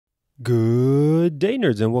Good day,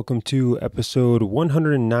 nerds, and welcome to episode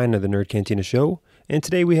 109 of the Nerd Cantina Show. And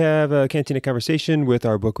today we have a Cantina conversation with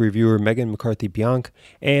our book reviewer, McCarthy-Biank,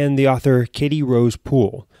 and the author, Katy Rose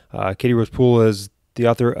Pool. Katy Rose Pool is the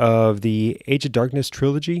author of the Age of Darkness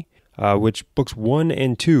trilogy, which books 1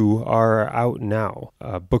 and 2 are out now.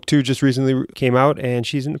 Book 2 just recently came out, and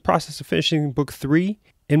she's in the process of finishing book 3.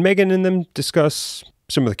 And Megan and them discuss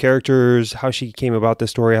some of the characters, how she came about the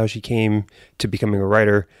story, how she came to becoming a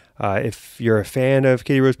writer. If you're a fan of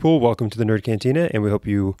Katy Rose Pool, welcome to the Nerd Cantina, and we hope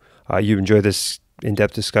you enjoy this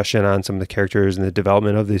in-depth discussion on some of the characters and the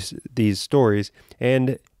development of these stories.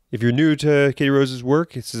 And if you're new to Katy Rose's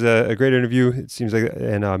work, this is a great interview. It seems like,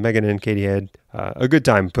 and Megan and Katy had a good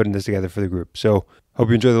time putting this together for the group. So hope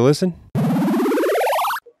you enjoy the listen.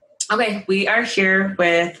 Okay, we are here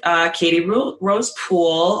with Katy Rose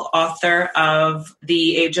Pool, author of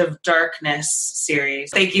the Age of Darkness series.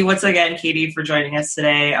 Thank you once again, Katy, for joining us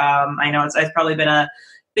today. I know it's probably been a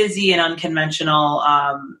busy and unconventional,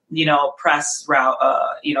 press route,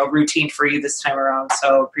 routine for you this time around.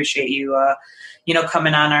 So appreciate you,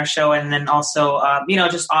 coming on our show, and then also,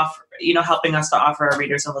 just helping us to offer our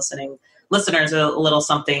readers and listeners a little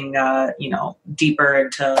something, deeper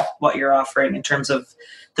into what you're offering in terms of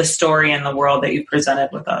the story and the world that you presented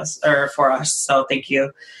with us or for us. So thank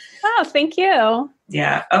you. Oh, thank you.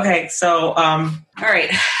 Yeah. Okay. So, all right.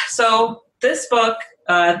 So this book,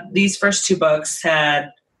 these first 2 books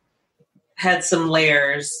had some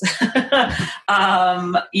layers.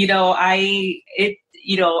 As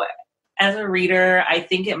a reader, I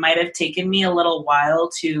think it might've taken me a little while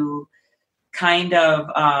to kind of,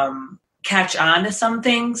 catch on to some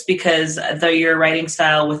things because your writing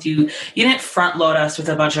style with you didn't front load us with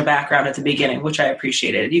a bunch of background at the beginning, which I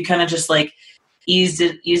appreciated. You kind of just eased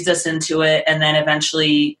us into it. And then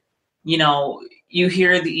eventually, you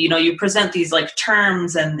hear you present these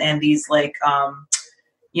terms and these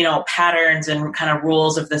patterns and kind of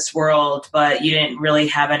rules of this world, but you didn't really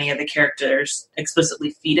have any of the characters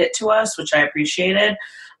explicitly feed it to us, which I appreciated.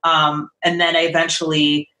 And then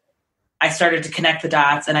eventually I started to connect the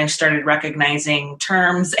dots and I started recognizing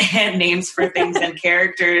terms and names for things and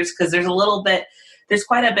characters, because there's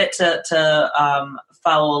quite a bit to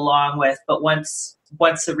follow along with. But once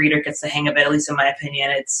the reader gets the hang of it, at least in my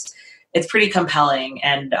opinion, it's pretty compelling.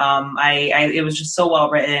 And it was just so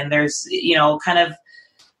well written. There's, like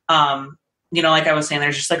I was saying,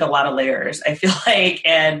 there's just a lot of layers, I feel like,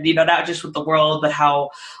 and, not just with the world, but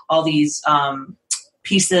how all these,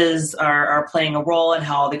 pieces are playing a role and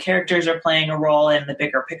how the characters are playing a role in the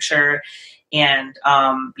bigger picture. And,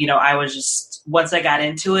 I was just, once I got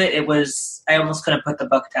into it, I almost couldn't put the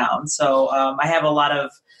book down. So, I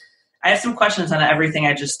have some questions on everything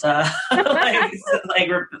I just, said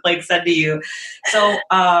to you. So,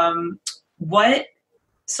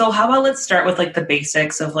 so how about let's start with the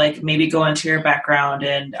basics of maybe go into your background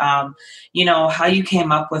and, how you came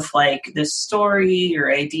up with this story, your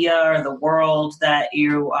idea, or the world that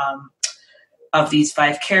you, of these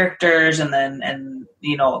 5 characters, and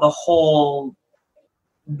the whole,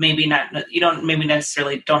 maybe not, you don't maybe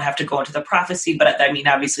necessarily don't have to go into the prophecy, but I mean,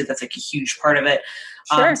 obviously that's a huge part of it.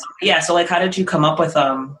 Sure. So how did you come up with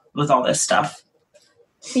all this stuff?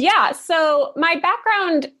 Yeah. So my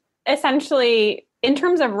background essentially, in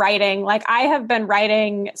terms of writing, I have been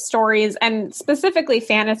writing stories and specifically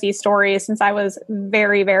fantasy stories since I was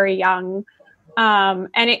very, very young.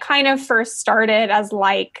 And it kind of first started as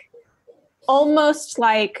almost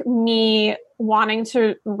me wanting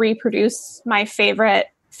to reproduce my favorite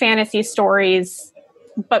fantasy stories,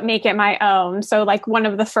 but make it my own. So one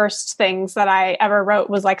of the first things that I ever wrote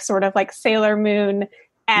was sort of Sailor Moon.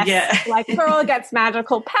 Yeah. Pearl gets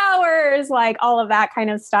magical powers, all of that kind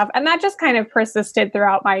of stuff. And that just kind of persisted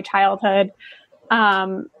throughout my childhood.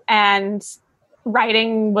 And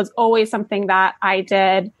writing was always something that I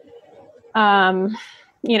did, along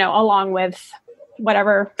with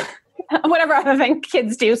whatever other thing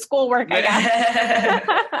kids do, schoolwork, I guess.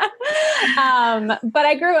 But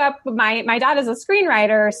I grew up, my dad is a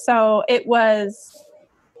screenwriter, so it was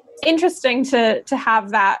interesting to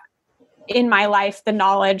have that in my life, the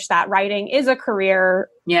knowledge that writing is a career.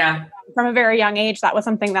 Yeah. From a very young age, that was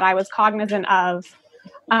something that I was cognizant of,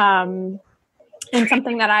 and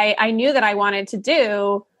something that I knew that I wanted to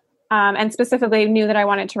do, and specifically knew that I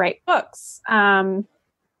wanted to write books. So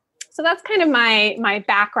that's kind of my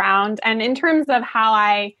background. And in terms of how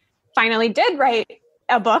I finally did write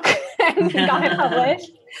a book and got it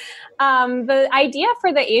published, the idea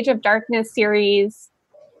for the Age of Darkness series,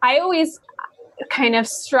 I always kind of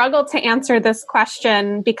struggled to answer this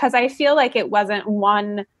question because I feel like it wasn't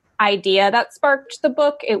one idea that sparked the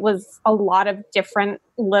book. It was a lot of different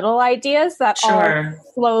little ideas that all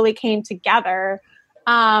slowly came together.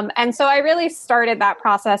 And so I really started that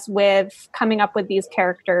process with coming up with these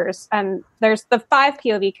characters. And there's the 5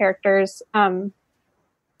 POV characters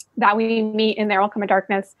that we meet in There Will Come a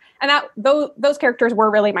Darkness. And those characters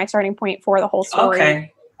were really my starting point for the whole story.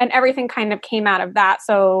 Okay. And everything kind of came out of that.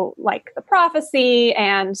 So like the prophecy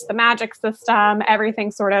and the magic system,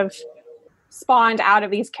 everything sort of spawned out of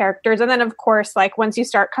these characters. And then of course, like once you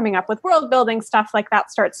start coming up with world building stuff, like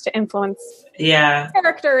that starts to influence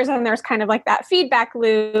characters. And there's kind of like that feedback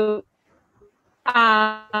loop.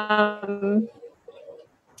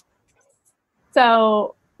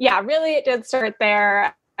 So yeah, really it did start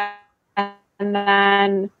there. And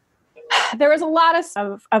then there was a lot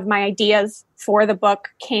of my ideas for the book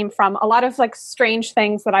came from a lot of like strange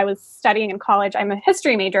things that I was studying in college. I'm a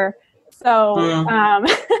history major. So,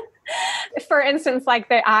 for instance, like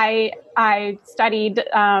I studied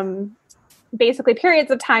basically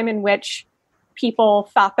periods of time in which people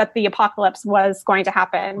thought that the apocalypse was going to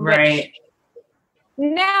happen. Right. Which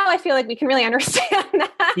now I feel like we can really understand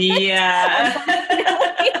that. Yeah.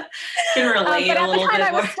 Can relate but a little bit. At the time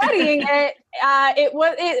I was studying it,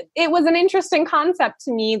 it was an interesting concept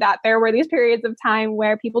to me that there were these periods of time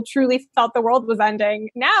where people truly felt the world was ending.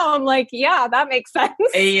 Now I'm like, yeah, that makes sense.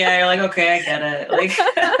 Yeah, you're like, okay, I get it. Like,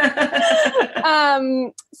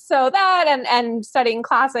 so that and studying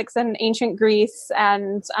classics and ancient Greece,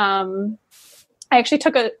 and I actually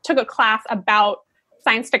took a class about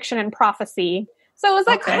science fiction and prophecy. So it was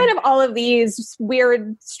like kind of all of these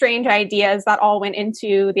weird, strange ideas that all went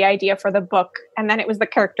into the idea for the book. And then it was the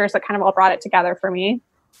characters that kind of all brought it together for me.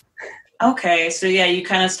 Okay. So yeah, you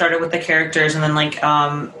kind of started with the characters and then like,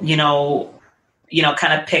 kind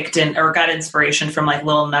of picked in or got inspiration from like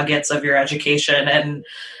little nuggets of your education and,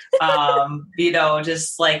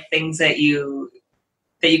 just like things that you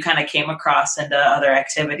kind of came across into other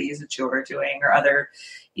activities that you were doing or other,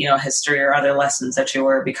 history or other lessons that you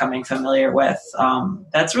were becoming familiar with.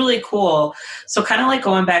 That's really cool. So kind of like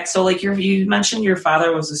going back, so like you mentioned your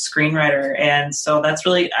father was a screenwriter. And so that's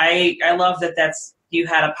really, I love that you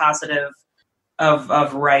had a positive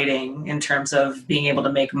of writing in terms of being able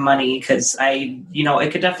to make money. Cause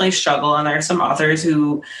it could definitely struggle. And there are some authors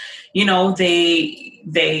who,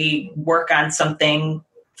 they work on something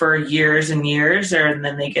for years and years and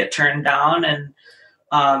then they get turned down and,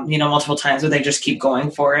 multiple times where they just keep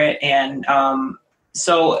going for it. And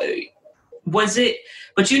so was it,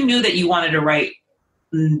 but you knew that you wanted to write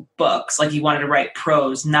books, like you wanted to write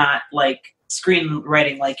prose, not like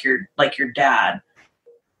screenwriting like your dad,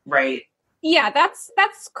 right? Yeah, that's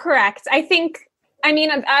correct. I think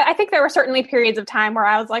there were certainly periods of time where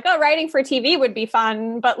I was like, oh, writing for TV would be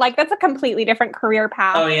fun, but like that's a completely different career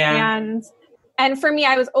path. Oh, yeah. And for me,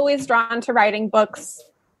 I was always drawn to writing books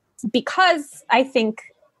because I think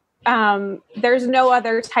there's no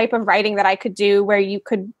other type of writing that I could do where you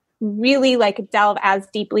could really like delve as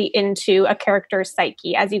deeply into a character's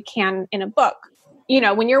psyche as you can in a book.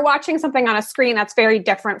 When you're watching something on a screen, that's very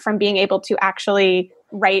different from being able to actually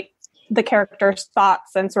write the character's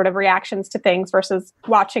thoughts and sort of reactions to things versus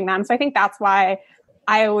watching them. So I think that's why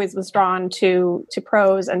I always was drawn to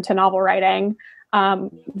prose and to novel writing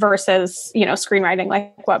versus, screenwriting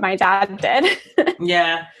like what my dad did.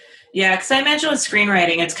 Yeah. Yeah, because I imagine with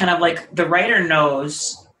screenwriting, it's kind of like the writer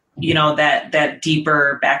knows, that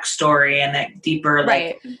deeper backstory and that deeper,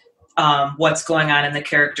 like, what's going on in the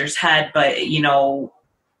character's head. But,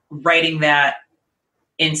 writing that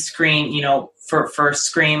in screen, for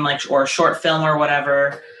screen, like, or short film or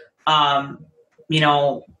whatever,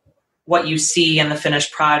 what you see in the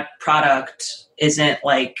finished product isn't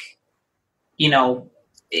like,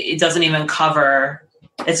 it doesn't even cover.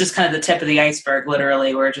 It's just kind of the tip of the iceberg,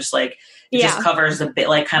 literally, where it just like it just covers a bit,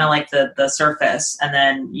 like kind of like the surface, and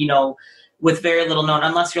then with very little known,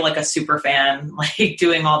 unless you're like a super fan, like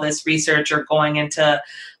doing all this research or going into,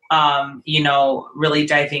 really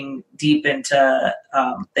diving deep into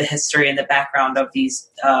the history and the background of these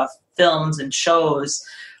films and shows.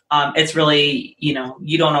 It's really you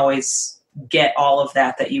don't always get all of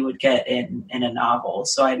that you would get in a novel.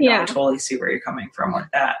 So I totally see where you're coming from with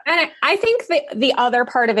that. And I think the other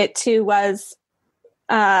part of it too was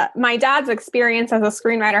my dad's experience as a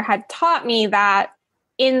screenwriter had taught me that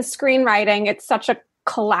in screenwriting, it's such a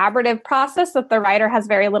collaborative process that the writer has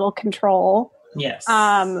very little control. Yes.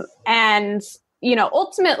 And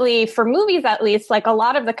ultimately for movies, at least, like a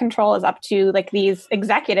lot of the control is up to like these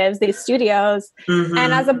executives, these studios. Mm-hmm.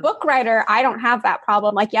 And as a book writer, I don't have that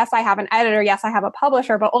problem. Like, yes, I have an editor. Yes, I have a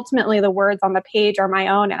publisher, but ultimately the words on the page are my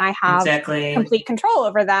own and I have complete control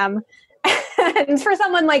over them. And for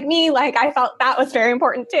someone like me, like I felt that was very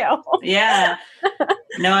important too. Yeah.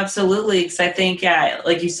 No, absolutely. Because I think, yeah,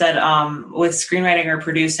 like you said, with screenwriting or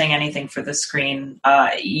producing anything for the screen,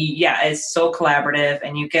 yeah, it's so collaborative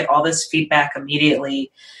and you get all this feedback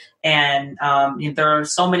immediately. And there are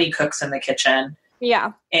so many cooks in the kitchen.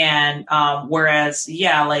 Yeah. And whereas,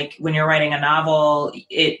 yeah, like when you're writing a novel,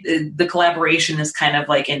 the collaboration is kind of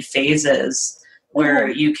like in phases where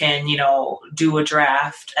you can, do a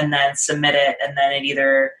draft and then submit it. And then it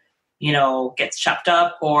either, gets chopped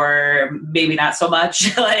up or maybe not so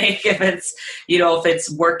much. Like if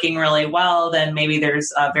it's working really well, then maybe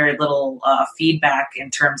there's very little feedback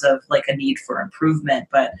in terms of like a need for improvement.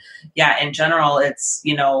 But yeah, in general, it's,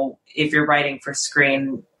 if you're writing for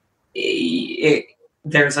screen,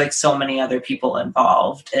 there's like so many other people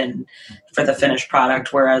involved and for the finished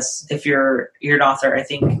product. Whereas if you're an author, I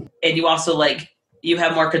think, and you also like, you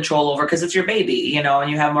have more control over, because it's your baby,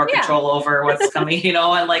 and you have more control over what's coming,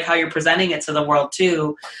 and like how you're presenting it to the world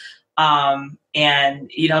too.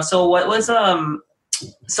 So what was,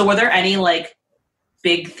 so were there any like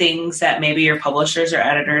big things that maybe your publishers or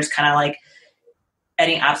editors kind of like,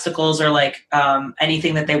 any obstacles or like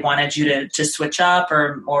anything that they wanted you to switch up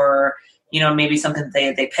or maybe something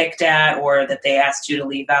that they picked at or that they asked you to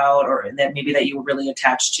leave out or that maybe that you were really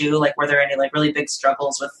attached to? Like, were there any like really big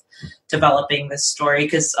struggles with developing this story?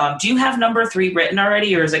 Because do you have number 3 written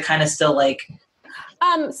already, or is it kind of still like...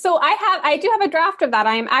 So I do have a draft of that.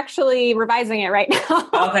 I'm actually revising it right now.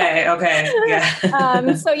 Okay.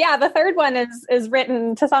 Yeah. So yeah, the third one is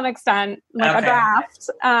written to some extent, like a draft.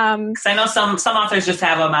 Because I know some authors just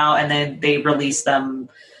have them out and then they release them.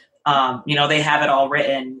 They have it all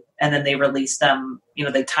written and then they release them.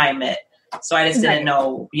 They time it. So I just didn't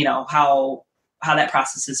know, how that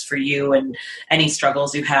process is for you and any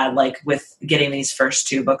struggles you've had like with getting these first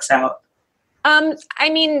 2 books out.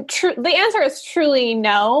 The answer is truly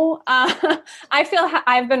no. I feel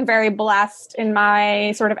I've been very blessed in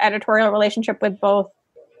my sort of editorial relationship with both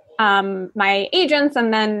my agents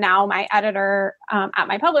and then now my editor at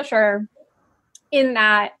my publisher, in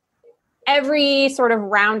that every sort of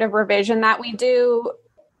round of revision that we do,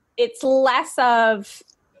 it's less of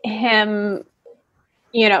him,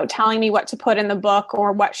 telling me what to put in the book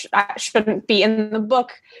or what shouldn't be in the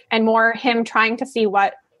book, and more him trying to see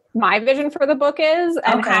what my vision for the book is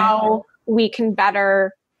and how we can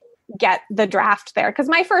better get the draft there. Because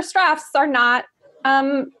my first drafts are not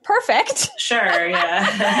perfect. Sure,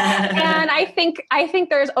 yeah. And I think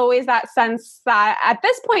there's always that sense that at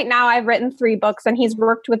this point now I've written 3 books and he's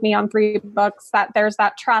worked with me on 3 books, that there's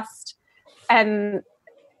that trust, and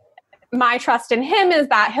my trust in him is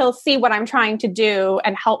that he'll see what I'm trying to do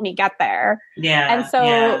and help me get there. Yeah. And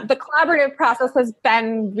so the collaborative process has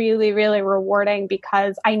been really, really rewarding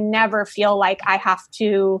because I never feel like I have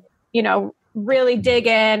to, really dig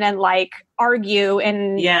in and like argue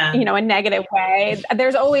in, a negative way.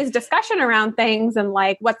 There's always discussion around things and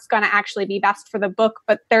like what's going to actually be best for the book.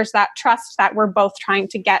 But there's that trust that we're both trying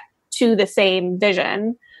to get to the same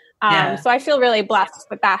vision. So I feel really blessed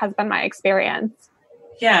that has been my experience.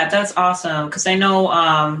 Yeah, that's awesome. Because I know,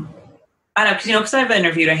 because I've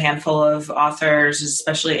interviewed a handful of authors,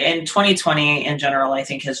 especially in 2020 in general, I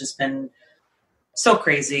think has just been so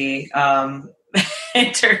crazy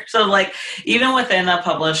in terms of like, even within the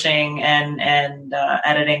publishing and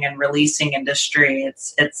editing and releasing industry,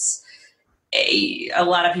 it's a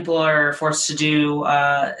lot of people are forced to do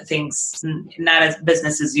things not as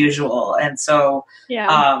business as usual. And so,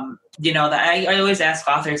 I always ask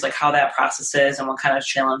authors like how that process is and what kind of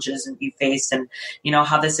challenges you faced and,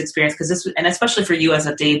 how this experience, and especially for you as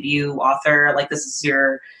a debut author, like this is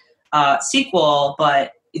your sequel,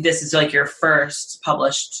 but this is like your first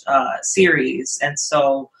published series. And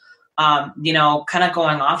so, kind of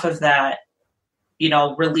going off of that,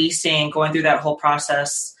 releasing, going through that whole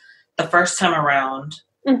process the first time around,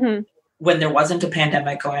 when there wasn't a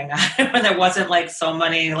pandemic going on, when there wasn't like so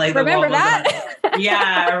many, like, remember that?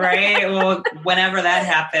 Yeah, right. Well, whenever that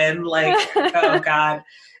happened, like, oh God,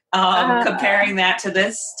 comparing that to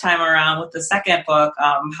this time around with the second book,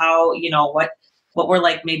 how, what were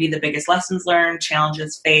like maybe the biggest lessons learned,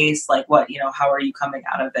 challenges faced, like what, how are you coming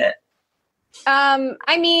out of it? I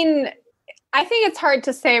think it's hard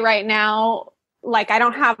to say right now. Like, I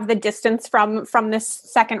don't have the distance from this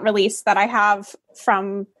second release that I have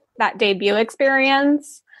from that debut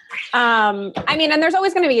experience. And there's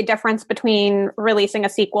always going to be a difference between releasing a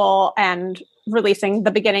sequel and releasing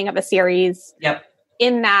the beginning of a series. Yep.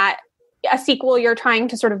 In that a sequel, you're trying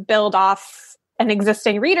to sort of build off an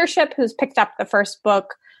existing readership who's picked up the first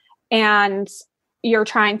book, and you're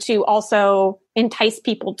trying to also entice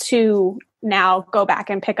people to now go back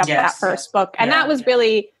and pick up that first book. And that was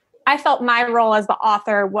really, I felt my role as the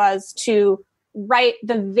author was to write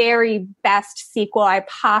the very best sequel I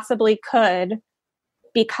possibly could,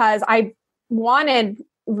 because I wanted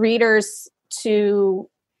readers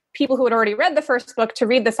people who had already read the first book to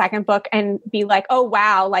read the second book and be like, oh,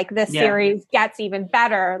 wow, like this series gets even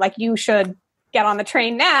better. Like you should get on the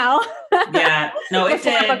train now. Yeah, no, it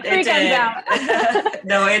did. It did.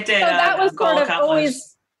 No, it did. So that was sort of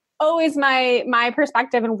always my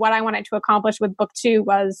perspective, and what I wanted to accomplish with book 2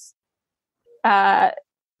 was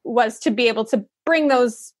to be able to bring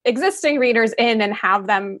those existing readers in and have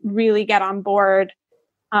them really get on board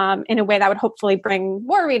in a way that would hopefully bring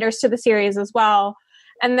more readers to the series as well.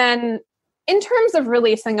 And then in terms of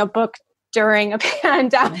releasing a book during a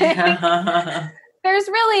pandemic, there's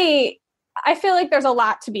really, I feel like there's a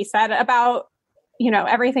lot to be said about,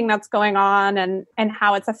 everything that's going on and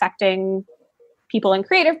how it's affecting people in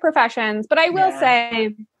creative professions. But I will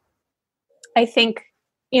say, I think,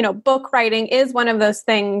 book writing is one of those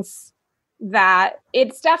things that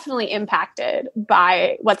it's definitely impacted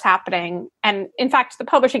by what's happening. And in fact, the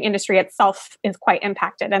publishing industry itself is quite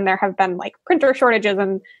impacted. And there have been like printer shortages,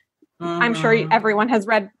 and I'm sure everyone has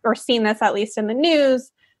read or seen this, at least in the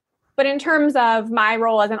news. But in terms of my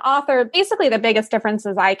role as an author, basically the biggest difference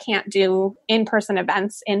is I can't do in-person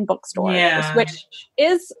events in bookstores, which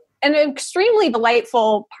is an extremely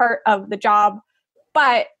delightful part of the job.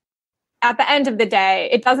 But at the end of the day,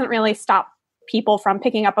 it doesn't really stop people from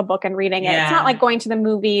picking up a book and reading it. It's not like going to the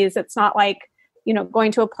movies. It's not like,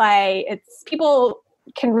 going to a play. It's people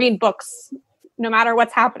can read books no matter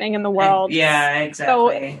what's happening in the world. Yeah,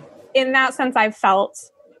 exactly. So in that sense, I've felt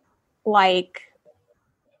like,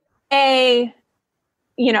 as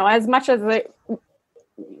much as it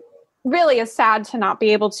really is sad to not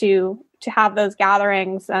be able to have those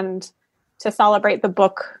gatherings and to celebrate the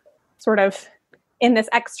book sort of in this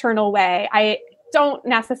external way, I don't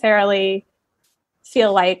necessarily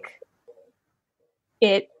feel like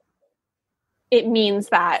it means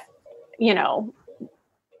that,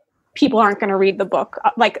 people aren't going to read the book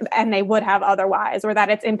and they would have otherwise, or that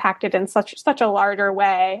it's impacted in such a larger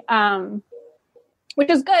way, which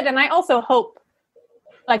is good. And I also hope,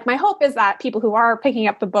 my hope is that people who are picking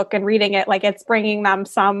up the book and reading it, it's bringing them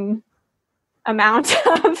some amount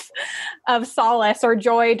of solace or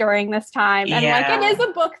joy during this time. And it is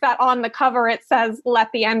a book that on the cover it says,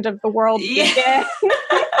 "Let the end of the world begin."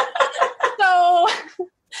 So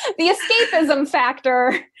the escapism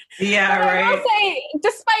factor. Yeah, right. I'll say,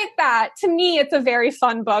 despite that, to me, it's a very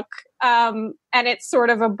fun book. And it's sort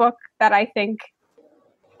of a book that I think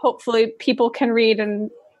hopefully people can read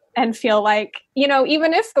and feel like,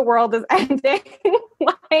 even if the world is ending,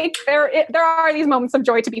 there are these moments of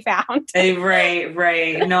joy to be found.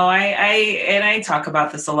 Right. No, I talk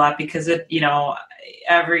about this a lot because it,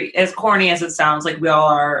 as corny as it sounds, like we all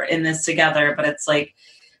are in this together, but it's like,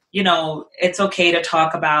 it's okay to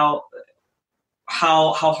talk about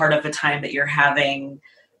how hard of a time that you're having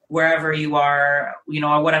wherever you are,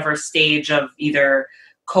 or whatever stage of either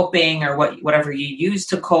coping or whatever you use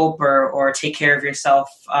to cope or take care of yourself,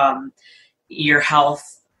 your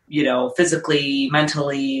health, physically,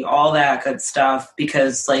 mentally, all that good stuff.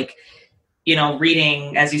 Because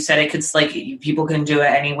reading, as you said, it's people can do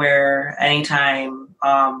it anywhere, anytime.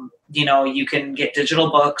 You can get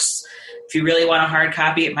digital books. If you really want a hard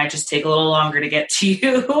copy, it might just take a little longer to get to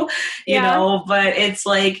you, you know, but it's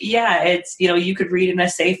you could read in a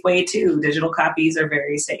safe way too. Digital copies are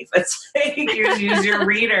very safe. It's like you use your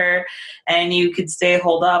reader and you could stay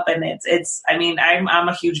holed up. And I'm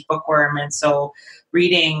a huge bookworm. And so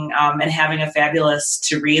reading and having a fabulous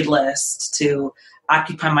to read list to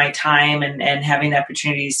occupy my time and having the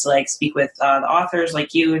opportunities to speak with the authors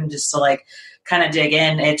like you and just to kind of dig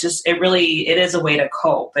in. It is a way to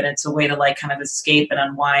cope, and it's a way to kind of escape and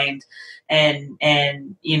unwind. And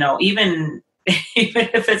even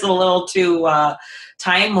if it's a little too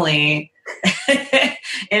timely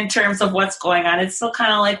in terms of what's going on, it's still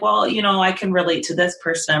kind of I can relate to this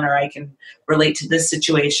person, or I can relate to this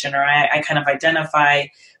situation, or I kind of identify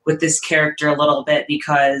with this character a little bit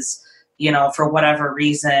because, for whatever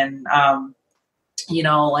reason,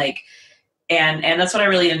 And that's what I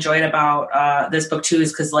really enjoyed about this book too,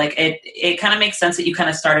 is because it kind of makes sense that you kind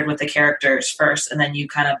of started with the characters first, and then you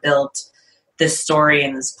kind of built this story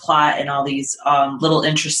and this plot and all these little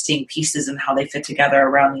interesting pieces and how they fit together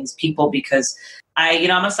around these people. Because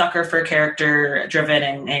I'm a sucker for character driven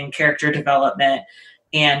and character development,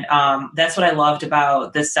 and that's what I loved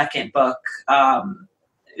about this second book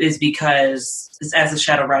is because As the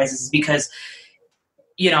Shadow Rises,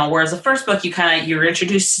 whereas the first book, you're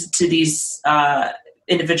introduced to these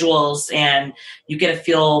individuals, and you get to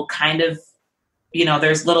feel kind of,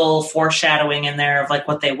 there's little foreshadowing in there of like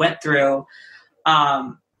what they went through.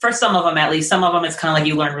 For some of them, at least, some of them, it's kind of like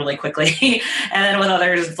you learn really quickly. And then with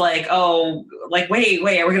others, it's like, oh, like, wait, are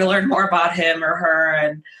we going to learn more about him or her?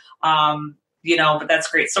 And, but that's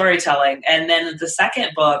great storytelling. And then the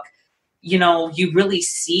second book, you really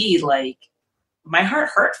see, like, my heart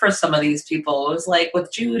hurt for some of these people. It was like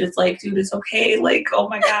with Jude, it's like, dude, it's okay. Like, oh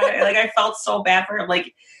my God. Like, I felt so bad for him.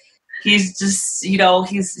 Like, he's just,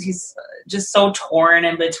 he's just so torn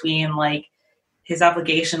in between, like, his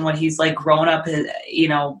obligation when he's like grown up,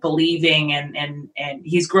 believing and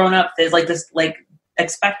he's grown up. There's like this, like,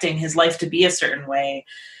 expecting his life to be a certain way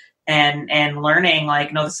and learning,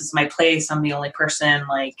 like, no, this is my place. I'm the only person,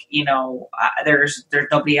 like, there's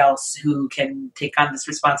nobody else who can take on this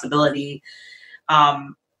responsibility.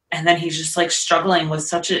 And then he's just like struggling with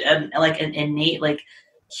such an innate, like,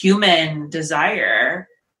 human desire,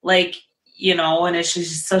 like, and it's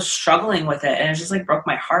just so struggling with it. And it just like broke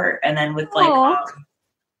my heart. And then with like,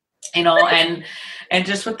 and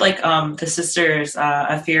just with like, the sisters,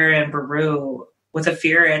 Afira and Baru, with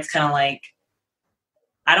Afira, it's kind of like,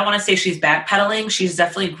 I don't want to say she's backpedaling. She's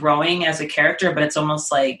definitely growing as a character, but it's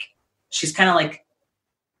almost like she's kind of like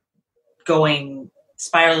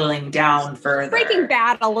spiraling down further. Breaking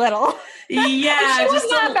Bad a little. Yeah. She was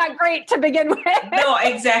not that great to begin with. No,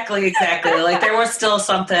 exactly. Like, there was still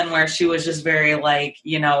something where she was just very, like,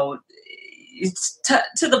 it's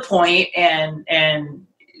to the point, and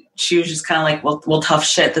she was just kind of like, well, tough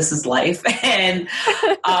shit, this is life. And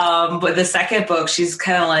but the second book, she's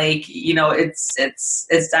kind of like,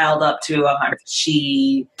 it's dialed up to 100.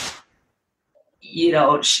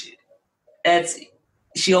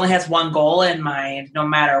 She only has one goal in mind, no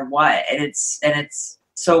matter what. And it's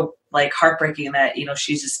so, like, heartbreaking that,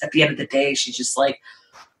 she's just, at the end of the day, she just, like,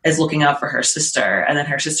 is looking out for her sister. And then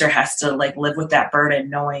her sister has to, like, live with that burden,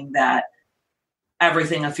 knowing that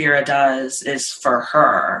everything Afira does is for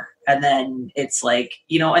her. And then it's like,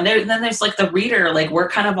 and then there's, like, the reader, like, we're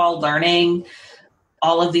kind of all learning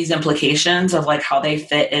all of these implications of, like, how they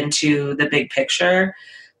fit into the big picture.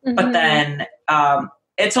 Mm-hmm. But then,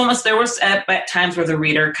 it's almost, there was at times where the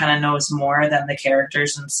reader kind of knows more than the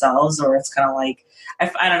characters themselves, or it's kind of like,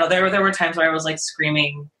 I don't know, there were times where I was, like,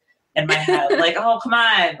 screaming in my head, like, oh, come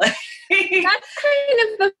on. That's kind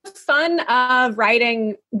of the fun of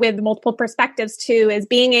writing with multiple perspectives too, is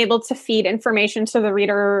being able to feed information to the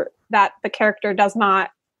reader that the character does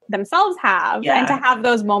not themselves have. Yeah. And to have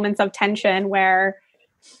those moments of tension where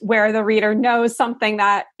the reader knows something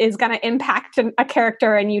that is going to impact a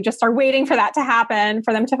character, and you just are waiting for that to happen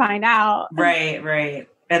for them to find out. Right.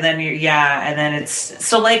 And then and then it's,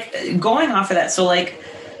 so, like, going off of that, so, like,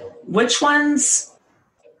 which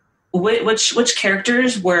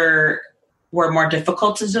characters were more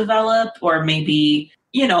difficult to develop, or maybe,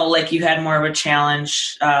 like, you had more of a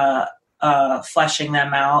challenge fleshing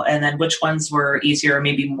them out, and then which ones were easier or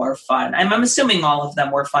maybe more fun? I'm assuming all of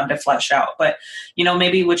them were fun to flesh out, but,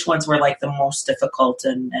 maybe which ones were, like, the most difficult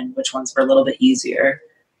and which ones were a little bit easier?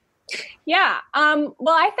 Yeah.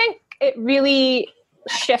 Well, I think it really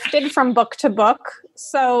shifted from book to book.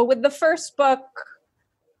 So with the first book,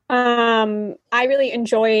 I really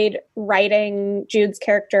enjoyed writing Jude's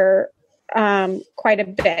character quite a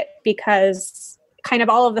bit, because kind of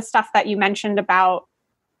all of the stuff that you mentioned about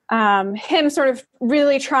him sort of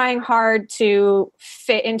really trying hard to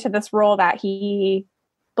fit into this role that he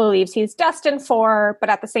believes he's destined for, but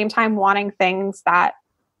at the same time wanting things that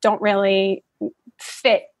don't really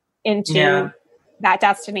fit into that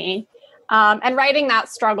destiny. And writing that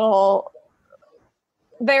struggle,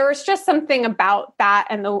 there was just something about that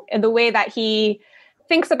and the way that he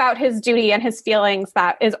thinks about his duty and his feelings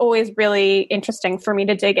that is always really interesting for me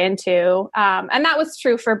to dig into. And that was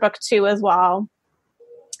true for book 2 as well.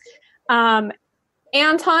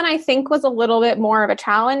 Anton, I think, was a little bit more of a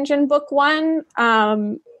challenge in book 1.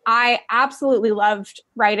 I absolutely loved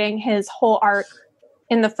writing his whole arc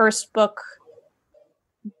in the first book,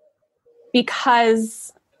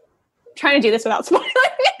 because I'm trying to do this without spoiling.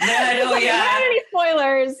 Without any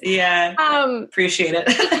spoilers. Yeah. Appreciate it.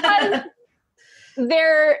 Because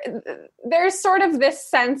there's sort of this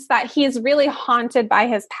sense that he's really haunted by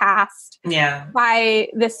his past. Yeah. By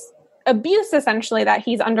this abuse, essentially, that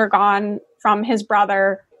he's undergone from his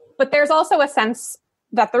brother. But there's also a sense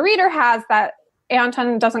that the reader has that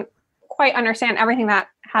Anton doesn't quite understand everything that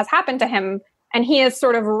has happened to him. And he is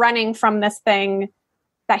sort of running from this thing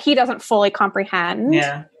that he doesn't fully comprehend.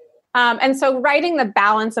 Yeah. And so writing the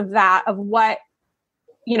balance of that, of what,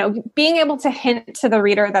 being able to hint to the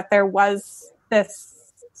reader that there was this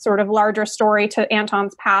sort of larger story to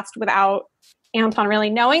Anton's past without Anton really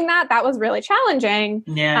knowing that was really challenging.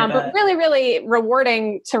 Yeah, but really, really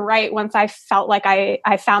rewarding to write once I felt like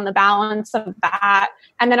I found the balance of that.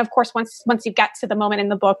 And then, of course, once you get to the moment in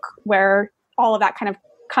the book where all of that kind of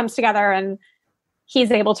comes together and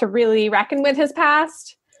he's able to really reckon with his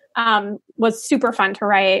past, was super fun to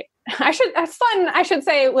write. I should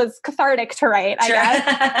say it was cathartic to write, I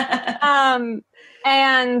guess.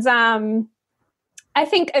 And I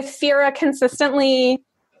think Ephira consistently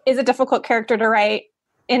is a difficult character to write,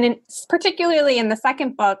 and particularly in the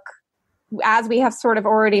second book, as we have sort of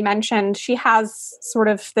already mentioned, she has sort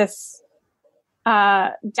of this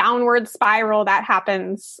downward spiral that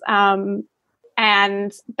happens.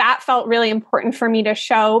 And that felt really important for me to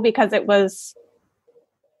show because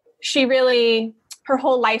her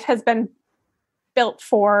whole life has been built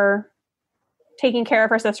for taking care of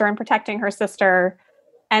her sister and protecting her sister.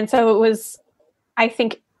 And so it was, I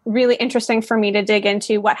think, really interesting for me to dig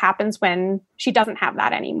into what happens when she doesn't have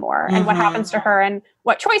that anymore and what happens to her and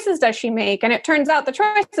what choices does she make. And it turns out the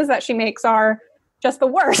choices that she makes are just the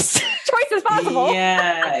worst choices possible.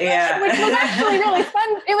 Yeah. Which was actually really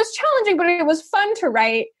fun. It was challenging, but it was fun to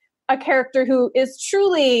write a character who is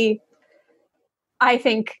truly, I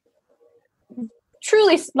think,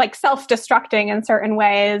 like self-destructing in certain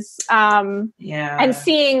ways. And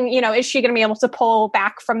seeing, is she going to be able to pull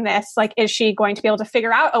back from this? Like, is she going to be able to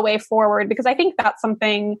figure out a way forward? Because I think that's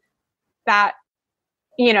something that,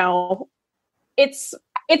 it's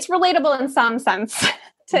relatable in some sense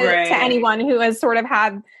to anyone who has sort of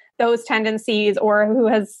had those tendencies or who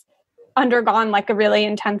has undergone like a really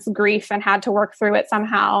intense grief and had to work through it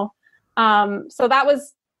somehow. So that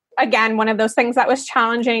was, again, one of those things that was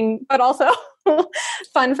challenging, but also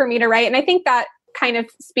fun for me to write. And I think that kind of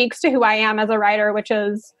speaks to who I am as a writer, which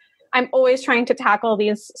is I'm always trying to tackle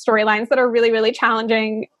these storylines that are really, really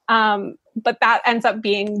challenging. But that ends up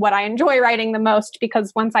being what I enjoy writing the most,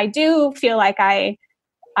 because once I do feel like I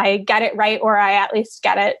get it right, or I at least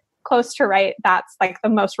get it close to right, that's like the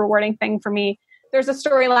most rewarding thing for me. There's a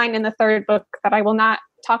storyline in the third book that I will not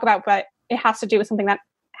talk about, but it has to do with something that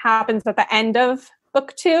happens at the end of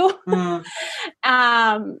book 2.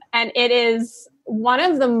 And it is one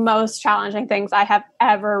of the most challenging things I have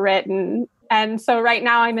ever written. And so right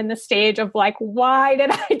now I'm in the stage of like, why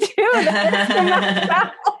did I do this?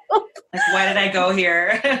 Like, why did I go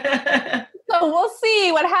here? So we'll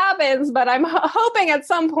see what happens, but I'm hoping at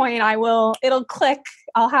some point it'll click.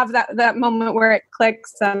 I'll have that moment where it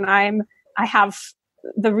clicks and I have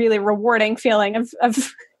the really rewarding feeling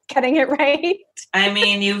of getting it right. I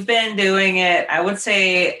mean, you've been doing it, I would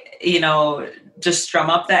say, just strum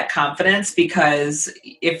up that confidence, because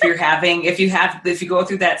if you go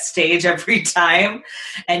through that stage every time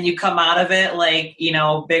and you come out of it like,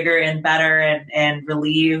 bigger and better and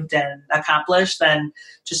relieved and accomplished, then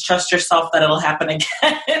just trust yourself that it'll happen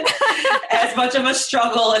again. As much of a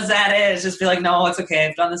struggle as that is, just be like, no, it's okay.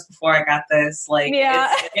 I've done this before. I got this. Like,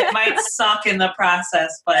 it might suck in the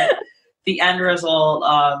process, but the end result,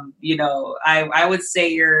 I would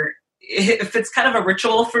say if it's kind of a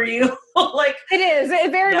ritual for you, like it is,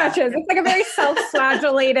 it very much is. It's like a very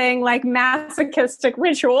self-flagellating, like masochistic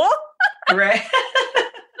ritual. Right.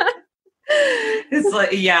 It's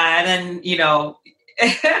like, and then,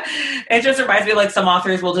 it just reminds me, like, some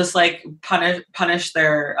authors will just like punish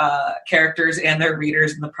their characters and their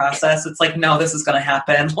readers in the process. It's like, no, this is going to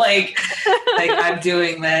happen. Like I'm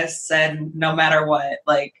doing this, and no matter what,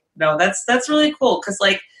 like, no, that's really cool. Cause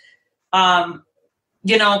like,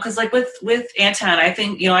 cause like with Anton, I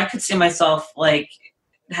think, I could see myself like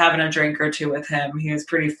having a drink or two with him. He was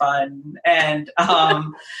pretty fun. And,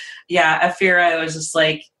 Ephira, it was just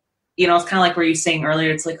like, it's kind of like where you were saying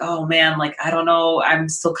earlier, it's like, oh man, like, I don't know. I'm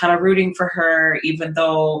still kind of rooting for her, even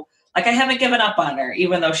though like I haven't given up on her,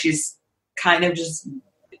 even though she's kind of just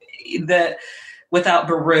without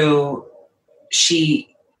Baru, she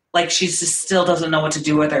just still doesn't know what to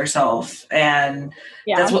do with herself. And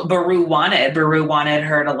that's what Baru wanted. Baru wanted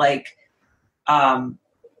her to like,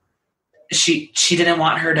 she didn't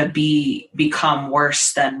want her to become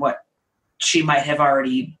worse than what she might have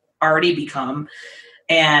already become.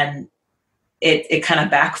 And it kind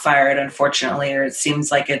of backfired, unfortunately, or it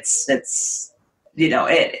seems like it's I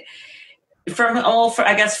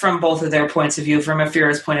guess from both of their points of view, from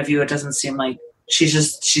Ephira's point of view, it doesn't seem like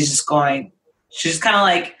she's kind of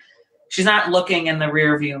like, she's not looking in the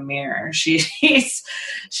rear view mirror. She's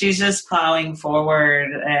just plowing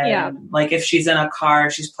forward. And like, if she's in a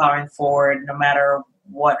car, she's plowing forward no matter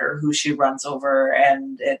what or who she runs over.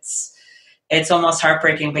 And it's almost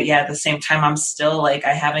heartbreaking, but at the same time, I'm still like,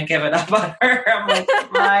 I haven't given up on her. I'm like,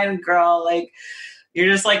 come on, girl. Like,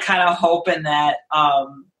 you're just like kind of hoping that,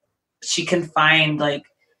 she can find like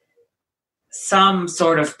some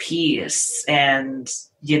sort of peace, and,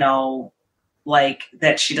 you know, like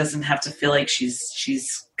that she doesn't have to feel like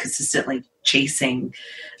she's consistently chasing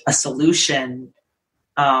a solution.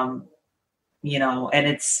 You know, and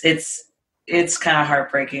it's kind of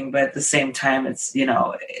heartbreaking, but at the same time, it's, you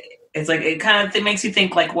know, it's like, it makes you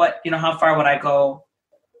think like, what, you know, how far would I go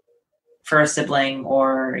for a sibling,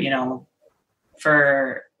 or, you know,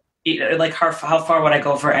 for like how far would I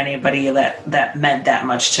go for anybody that meant that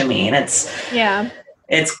much to me? And it's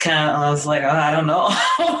kind of, I was like, oh, I don't know.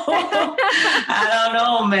 I don't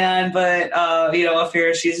know, man. But, you know,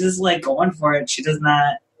 she's just like going for it. She does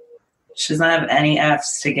not have any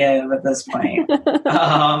F's to give at this point.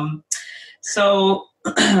 So,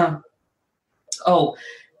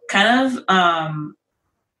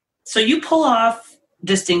 so you pull off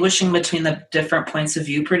distinguishing between the different points of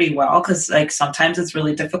view pretty well, because like sometimes it's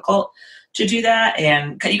really difficult to do that.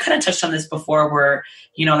 And you kind of touched on this before, where,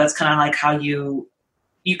 you know, that's kind of like how you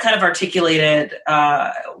kind of articulated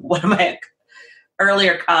one of my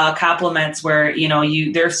earlier compliments, where, you know,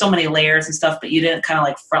 there's so many layers and stuff, but you didn't kind of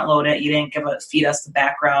like front load it. You didn't feed us the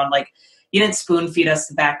background. Like, you didn't spoon feed us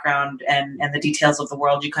the background and the details of the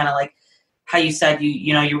world. You kind of, like how you said,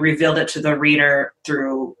 you revealed it to the reader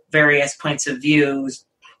through various points of views,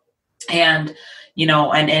 and, you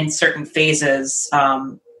know, and in certain phases,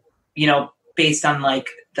 you know, based on like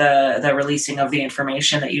the releasing of the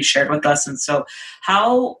information that you shared with us. And so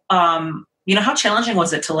how, you know, how challenging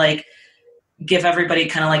was it to like give everybody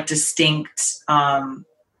kind of like distinct,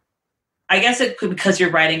 I guess it could, because you're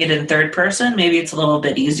writing it in third person, maybe it's a little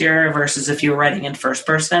bit easier versus if you were writing in first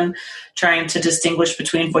person, trying to distinguish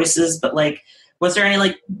between voices. But like, was there any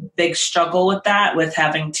like big struggle with that, with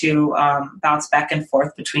having to bounce back and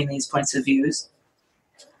forth between these points of views?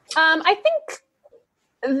 I think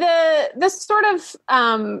the sort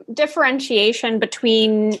of differentiation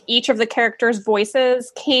between each of the characters'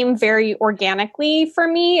 voices came very organically for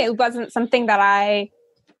me. It wasn't something that I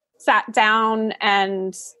sat down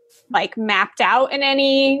and like mapped out in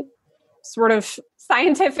any sort of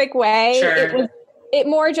scientific way. Sure. It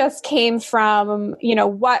more just came from, you know,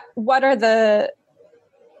 what are the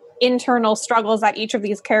internal struggles that each of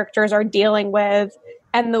these characters are dealing with,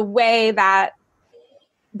 and the way that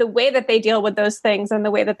they deal with those things and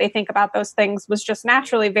the way that they think about those things was just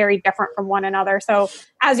naturally very different from one another. So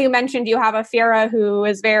as you mentioned, you have Afira, who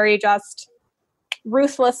is very just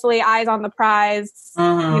ruthlessly eyes on the prize,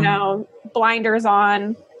 you know, blinders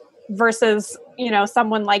on, versus, you know,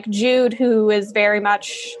 someone like Jude, who is very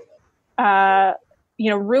much, you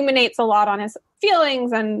know, ruminates a lot on his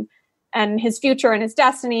feelings and his future and his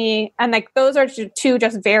destiny. And like, those are two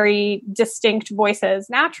just very distinct voices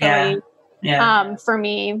naturally. Yeah. For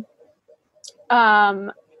me.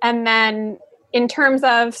 And then in terms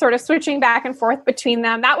of sort of switching back and forth between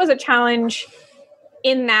them, that was a challenge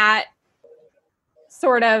in that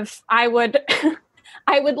sort of, I would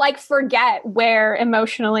like forget where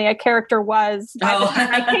emotionally a character was.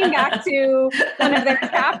 I came back to one of their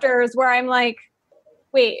chapters where I'm like,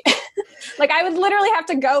 wait, like I would literally have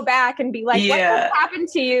to go back and be like, what happened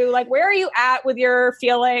to you? Like, where are you at with your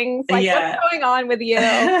feelings? Like, what's going on with you,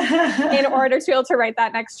 in order to be able to write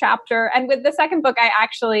that next chapter? And with the second book, I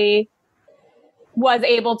actually was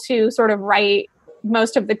able to sort of write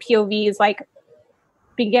most of the POVs, like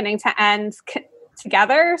beginning to end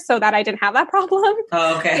together, so that I didn't have that problem.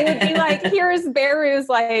 Oh, okay. It would be like, here's Beru's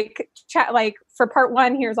like like for part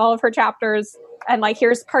one, here's all of her chapters, and like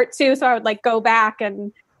here's part two. So I would like go back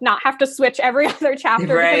and not have to switch every other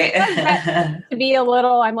chapter. Right. To be a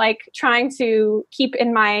little, I'm like trying to keep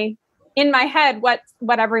in my head what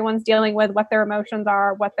everyone's dealing with, what their emotions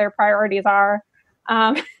are, what their priorities are,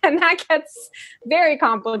 and that gets very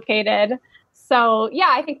complicated. So yeah,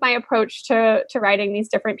 I think my approach to writing these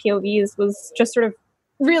different POVs was just sort of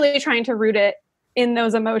really trying to root it in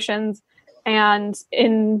those emotions and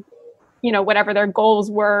in, you know, whatever their goals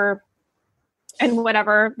were and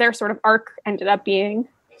whatever their sort of arc ended up being.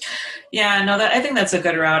 Yeah, no, I think that's a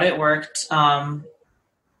good route. It worked. You know,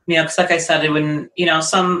 because like I said, it wouldn't, you know,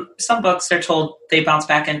 some books they're told they bounce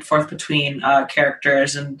back and forth between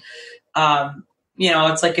characters, and you know,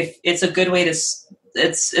 it's like, if it's a good way to.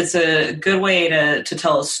 It's a good way to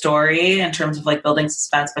tell a story in terms of like building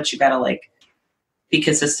suspense, but you gotta like be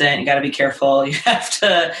consistent. You gotta be careful. You have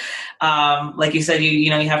to, like you said, you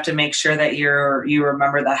know, you have to make sure that you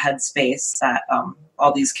remember the headspace that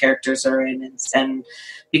all these characters are in, and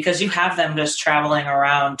because you have them just traveling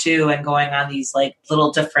around too and going on these like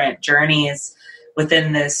little different journeys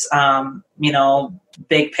within this, you know,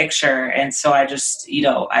 big picture. And so I just, you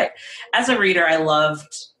know, as a reader, I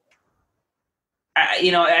loved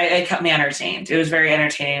it kept me entertained. It was very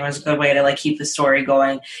entertaining. It was a good way to like keep the story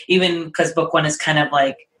going, even because book one is kind of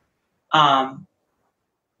like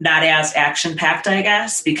not as action packed, I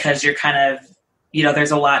guess, because you're kind of,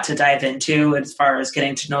 there's a lot to dive into as far as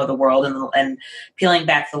getting to know the world and peeling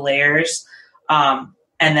back the layers. And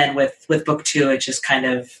then with book two, it just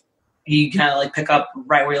you kind of like pick up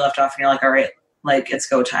right where you left off, and you're like, all right, like it's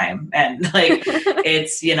go time. And like,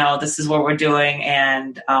 it's, this is what we're doing,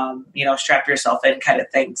 and, strap yourself in kind of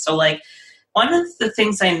thing. So like one of the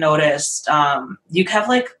things I noticed, you have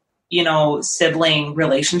like, sibling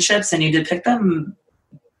relationships, and you depict them,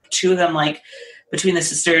 two of them, like between the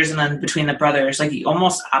sisters and then between the brothers, like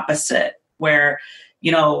almost opposite, where,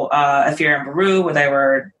 Afira and Baru,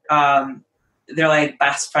 where they're like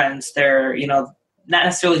best friends. They're, not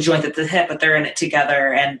necessarily joined at the hip, but they're in it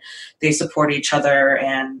together and they support each other.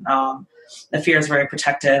 And Afira is very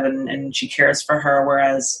protective and she cares for her.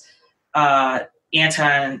 Whereas Anton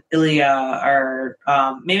and Ilya are,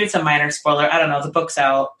 maybe it's a minor spoiler. I don't know. The book's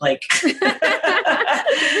out. Like, read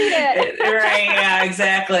it. Right. Yeah,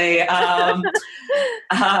 exactly.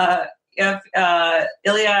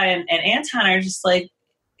 Ilya and Anton are just like,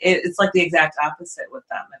 it's like the exact opposite with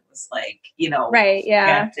them. It was like, right.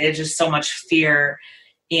 Yeah. It's just so much fear.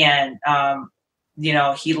 And, Anton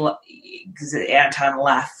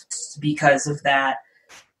left because of that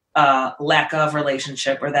lack of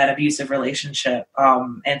relationship or that abusive relationship.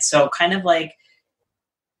 And so kind of like,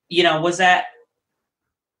 was that,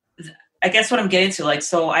 I guess what I'm getting to, like,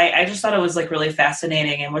 so I just thought it was like really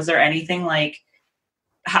fascinating. And was there anything like,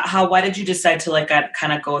 why did you decide to like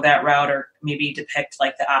kind of go that route, or maybe depict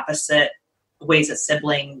like the opposite ways that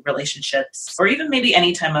sibling relationships, or even maybe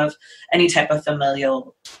any type of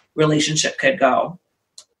familial relationship could go?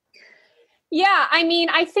 Yeah, I mean,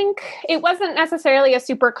 I think it wasn't necessarily a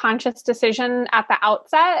super conscious decision at the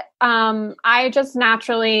outset. I just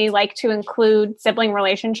naturally like to include sibling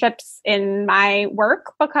relationships in my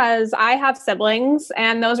work because I have siblings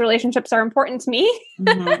and those relationships are important to me.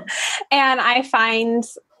 Mm-hmm. And I find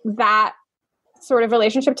that sort of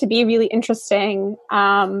relationship to be really interesting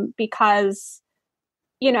because,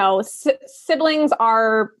 siblings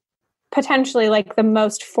are potentially like the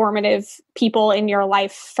most formative people in your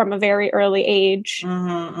life from a very early age,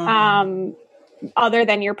 other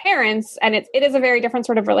than your parents. And it is a very different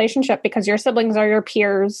sort of relationship because your siblings are your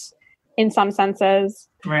peers in some senses.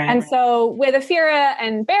 Right. And so with Afira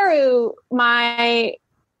and Beru, my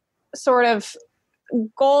sort of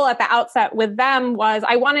goal at the outset with them was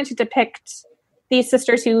I wanted to depict these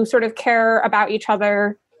sisters who sort of care about each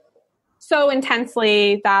other so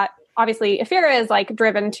intensely that obviously Afira is like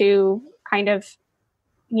driven to kind of,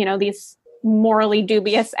 these morally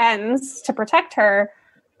dubious ends to protect her.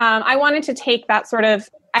 I wanted to take that sort of,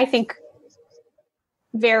 I think,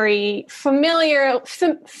 very familiar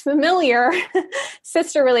sister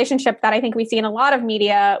relationship that I think we see in a lot of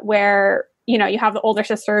media where, you have the older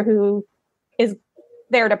sister who is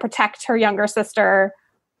there to protect her younger sister.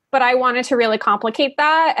 But I wanted to really complicate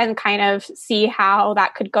that and kind of see how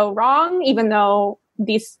that could go wrong, even though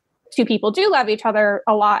these two people do love each other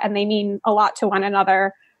a lot and they mean a lot to one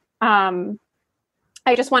another. I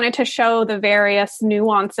just wanted to show the various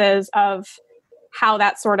nuances of how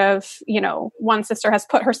that sort of, one sister has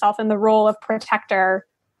put herself in the role of protector,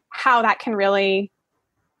 how that can really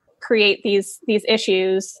create these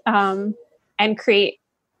issues and create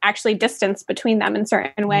actually distance between them in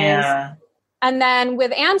certain ways. Yeah. And then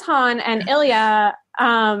with Anton and Ilya,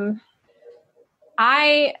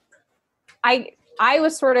 I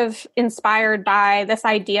was sort of inspired by this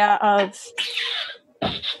idea of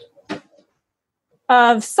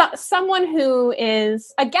someone who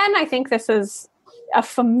is, again, I think this is a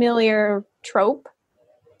familiar trope,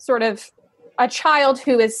 sort of a child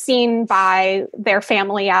who is seen by their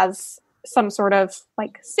family as some sort of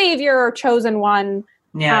like savior or chosen one.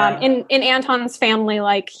 Yeah. In Anton's family,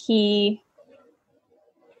 like he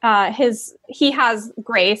has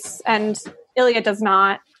grace and Ilya does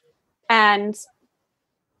not. And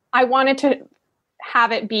I wanted to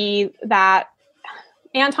have it be that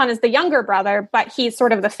Anton is the younger brother, but he's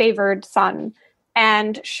sort of the favored son,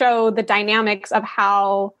 and show the dynamics of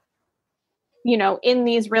how, in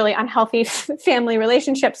these really unhealthy family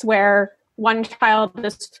relationships where one child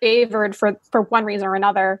is favored for one reason or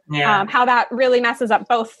another, how that really messes up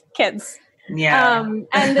both kids. Yeah.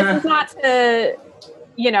 And this is not to,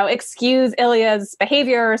 excuse Ilya's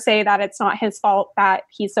behavior or say that it's not his fault that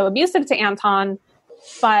he's so abusive to Anton,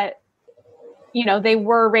 but, they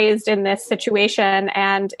were raised in this situation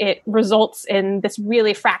and it results in this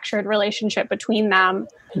really fractured relationship between them.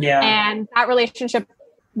 Yeah. And that relationship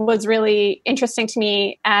was really interesting to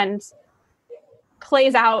me. And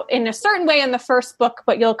plays out in a certain way in the first book,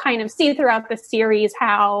 but you'll kind of see throughout the series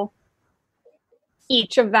how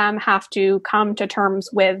each of them have to come to terms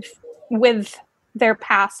with their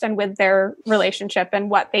past and with their relationship and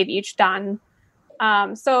what they've each done.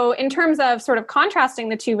 So in terms of sort of contrasting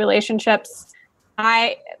the two relationships,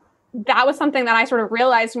 that was something that I sort of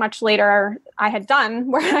realized much later I had done,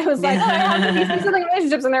 where I was like, oh, I have these sibling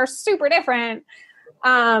relationships and they're super different.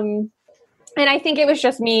 And I think it was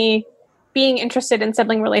just me being interested in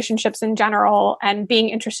sibling relationships in general and being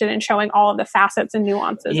interested in showing all of the facets and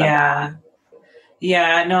nuances of that.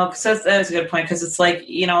 Yeah, no, because that's a good point. Because it's like,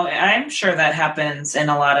 I'm sure that happens in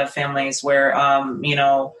a lot of families where, and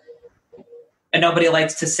nobody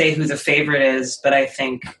likes to say who the favorite is, but I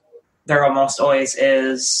think there almost always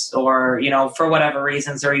is, or, for whatever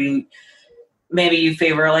reasons, or maybe you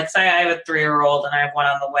favor, like, say I have a 3-year-old and I have one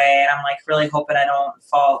on the way, and I'm like really hoping I don't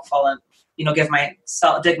fall in,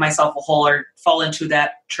 dig myself a hole or fall into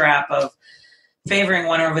that trap of favoring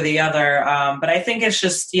one over the other. But I think it's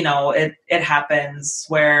just, it happens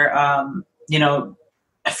where,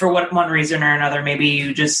 for one reason or another, maybe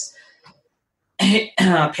you just,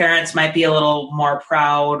 parents might be a little more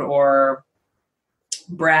proud or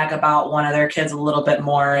brag about one of their kids a little bit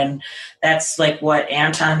more. And that's like what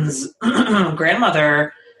Anton's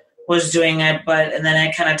grandmother was doing it. And then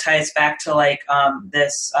it kind of ties back to like,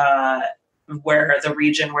 this, where the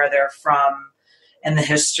region where they're from, and the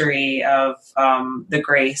history of the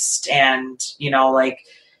graced, and like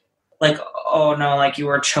oh no, like you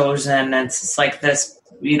were chosen. It's like this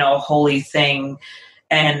holy thing,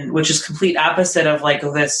 and which is complete opposite of like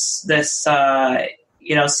this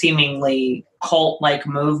seemingly cult like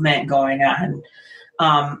movement going on.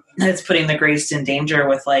 It's putting the graced in danger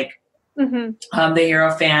with like the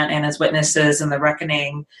Hierophant and his witnesses and the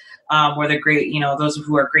reckoning, where the great those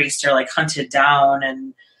who are graced are like hunted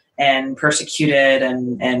down and persecuted,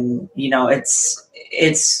 and it's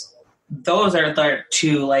those are the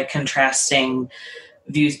two like contrasting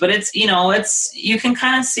views. But it's you can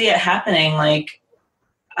kind of see it happening. Like,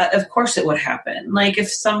 of course it would happen. Like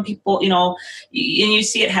if some people, and you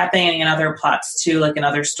see it happening in other plots too, like in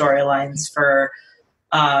other storylines for,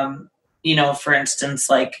 for instance,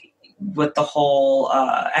 like with the whole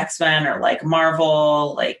X-Men or like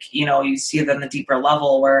Marvel, like, you see it on the deeper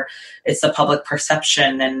level where it's the public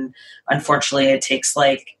perception. And unfortunately it takes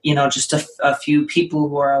like, just a few people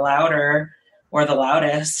who are louder or the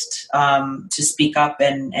loudest to speak up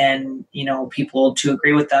and people to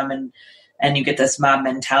agree with them. And you get this mob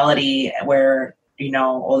mentality where,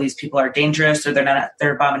 all these people are dangerous, or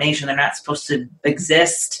they're abomination. They're not supposed to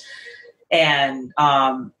exist. And,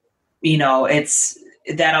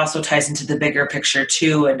 that also ties into the bigger picture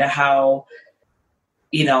too, into how,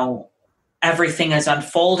 everything is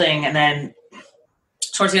unfolding. And then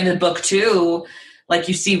towards the end of the book too, like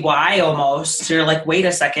you see why almost. You're like, wait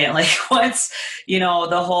a second, like once,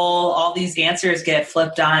 all these answers get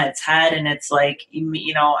flipped on its head, and it's like,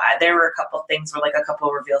 there were a couple of things where like a couple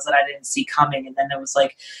of reveals that I didn't see coming. And then it was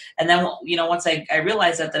like, and then, once I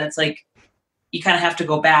realized that, then it's like, you kind of have to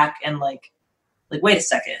go back and like, wait a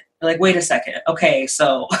second. Okay.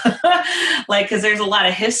 So like, cause there's a lot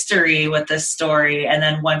of history with this story. And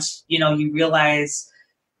then once, you realize,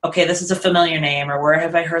 okay, this is a familiar name, or where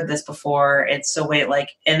have I heard this before? It's so wait, like,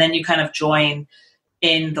 and then you kind of join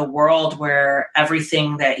in the world where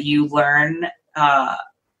everything that you learn,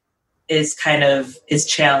 is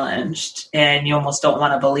challenged, and you almost don't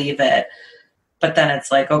want to believe it. But then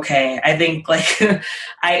it's like, okay, I think like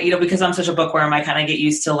because I'm such a bookworm, I kind of get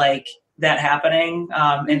used to like that happening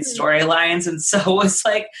in storylines. And so it's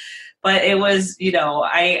like, but it was,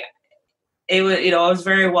 it was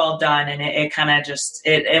very well done. And it kind of just,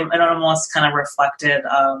 it almost kind of reflected,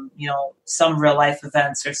 some real life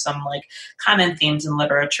events or some like common themes in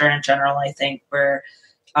literature in general, I think, where,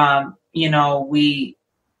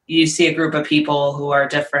 you see a group of people who are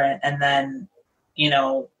different, and then,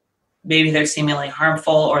 maybe they're seemingly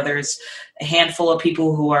harmful, or there's a handful of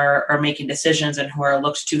people who are making decisions and who are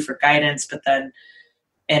looked to for guidance, but then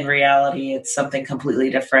in reality, it's something completely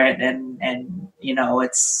different. And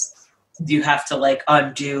it's, you have to like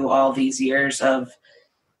undo all these years of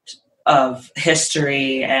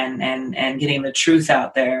history and getting the truth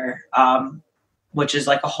out there, which is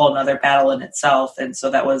like a whole nother battle in itself. And so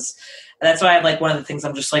that's why I like, one of the things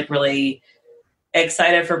I'm just like really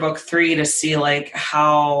excited for book 3 to see like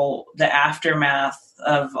how the aftermath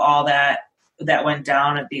of all that went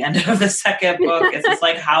down at the end of the second book is just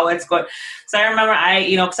like how it's going. So I remember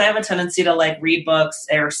because I have a tendency to like read books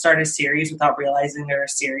or start a series without realizing they're a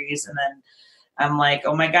series. And then I'm like,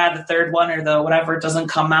 oh my God, the third one or the whatever doesn't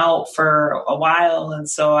come out for a while. And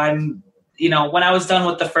so I'm, when I was done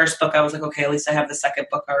with the first book, I was like, okay, at least I have the second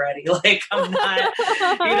book already. Like, I'm not,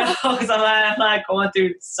 because I'm not going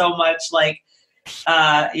through so much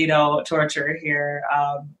torture here.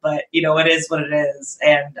 But it is what it is.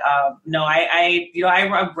 And no,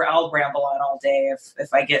 I'll ramble on all day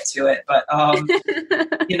if I get to it. But I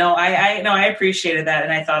appreciated that,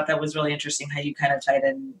 and I thought that was really interesting how you kind of tied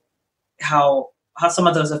in how some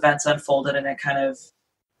of those events unfolded, and it kind of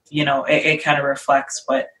it kind of reflects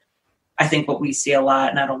what I think what we see a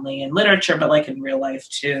lot, not only in literature but like in real life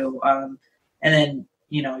too. And then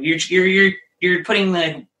you're putting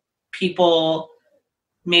the people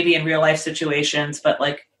maybe in real life situations, but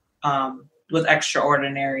like with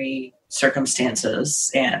extraordinary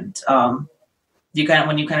circumstances, and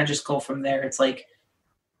when you kind of just go from there, it's like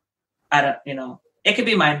it could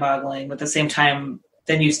be mind-boggling, but at the same time,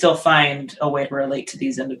 then you still find a way to relate to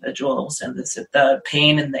these individuals and the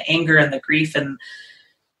pain and the anger and the grief and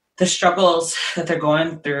the struggles that they're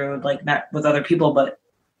going through, like not with other people, but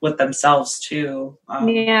with themselves too.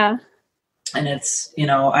 Yeah. And it's,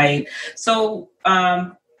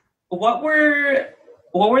 what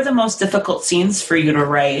were the most difficult scenes for you to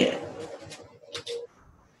write?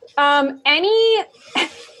 I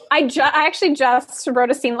actually just wrote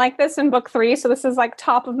a scene like this in book 3. So this is like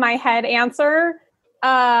top of my head answer.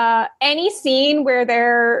 Any scene where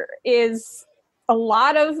there is a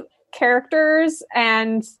lot of characters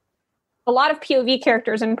and a lot of POV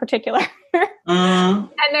characters in particular, and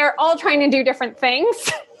they're all trying to do different things.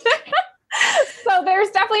 So there's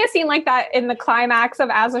definitely a scene like that in the climax of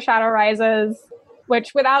As the Shadow Rises,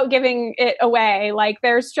 which, without giving it away, like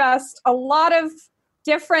there's just a lot of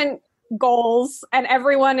different goals and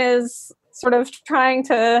everyone is sort of trying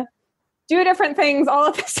to do different things all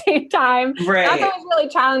at the same time. Right. That's always really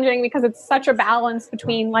challenging because it's such a balance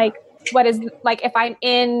between like what is like, if I'm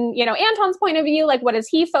in, Anton's point of view, like what is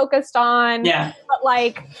he focused on? Yeah. But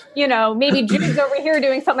like, maybe Jude's over here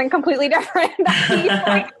doing something completely different. He's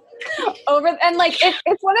like over, and like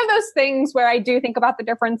it's one of those things where I do think about the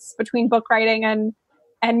difference between book writing and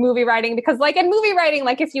movie writing, because like in movie writing,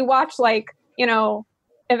 like if you watch like,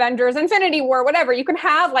 Avengers, Infinity War, whatever, you can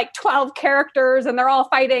have like 12 characters and they're all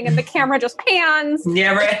fighting and the camera just pans.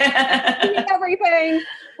 Yeah, right. Everything.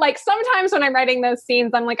 Like sometimes when I'm writing those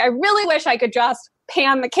scenes, I'm like, I really wish I could just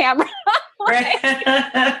pan the camera.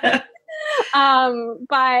 Right.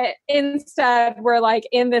 But instead we're like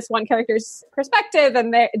in this one character's perspective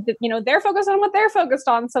and they're focused on what they're focused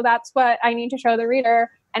on. So that's what I need to show the reader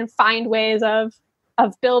and find ways of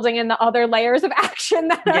building in the other layers of action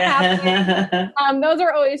that are happening. Those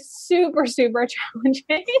are always super, super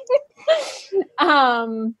challenging.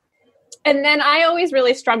 And then I always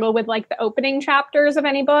really struggle with like the opening chapters of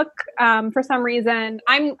any book. For some reason,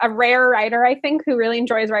 I'm a rare writer, I think, who really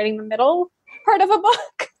enjoys writing the middle part of a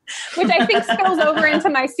book, which I think spills over into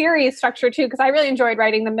my series structure too, because I really enjoyed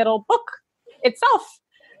writing the middle book itself.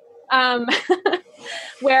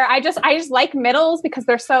 Where I just like middles because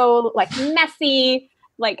they're so like messy,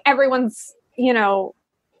 like everyone's,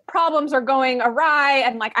 problems are going awry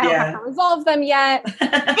and like I don't have to resolve them yet.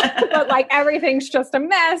 But like everything's just a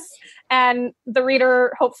mess. And the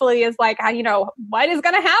reader hopefully is like, what is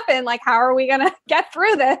going to happen? Like, how are we going to get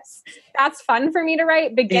through this? That's fun for me to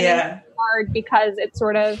write. Beginning is hard because it's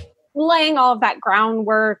sort of laying all of that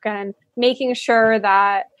groundwork and making sure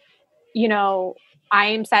that, I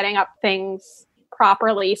am setting up things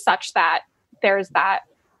properly such that there's that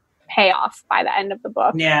payoff by the end of the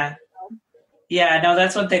book. Yeah. Yeah, no,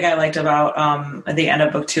 that's one thing I liked about the end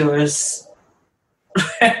of book 2 is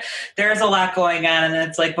there's a lot going on, and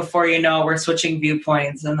it's like before you know, we're switching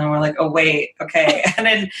viewpoints, and then we're like, oh wait, okay. And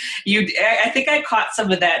then I think I caught some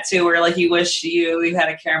of that too, where like you wish you had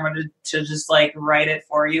a camera to just like write it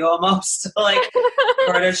for you almost, like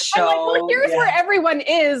or to show. Like, well, here's where everyone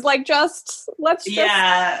is. Like, let's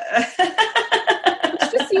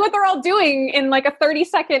just see what they're all doing in like a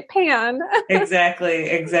 30-second pan.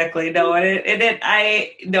 Exactly. No,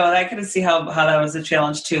 I could see how that was a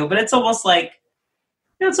challenge too. But it's almost like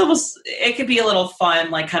it could be a little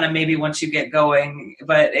fun, like kind of maybe once you get going,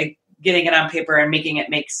 but getting it on paper and making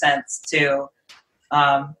it make sense too.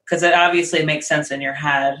 Because it obviously makes sense in your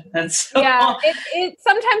head. And so, yeah, it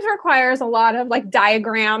sometimes requires a lot of like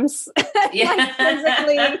diagrams. Yeah. Like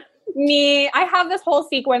physically, I have this whole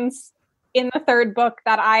sequence in the third book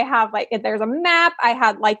that I have like, if there's a map, I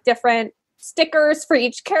had like different stickers for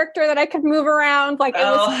each character that I could move around. Like it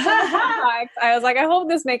was complex. I was like, I hope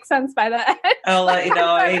this makes sense by the end. I'll let you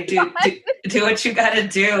know. Do what you got to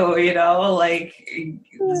do. Like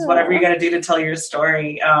whatever you got to do to tell your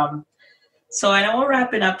story. So I know we're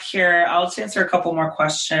wrapping up here. I'll just answer a couple more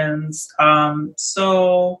questions.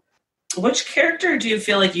 So Which character do you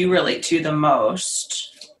feel like you relate to the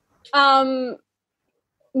most?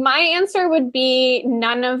 My answer would be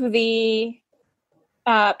none of the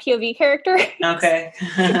POV characters. Okay.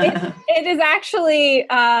 It is actually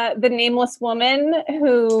the nameless woman,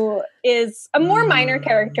 who is a more minor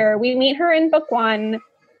character. We meet her in book 1.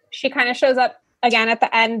 She kind of shows up again at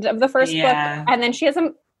the end of the first book, and then she has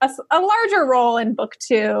a larger role in book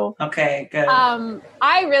 2. Okay, good.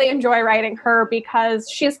 I really enjoy writing her because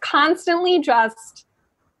she's constantly just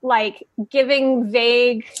like giving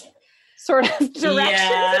vague sort of directions to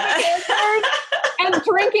the characters and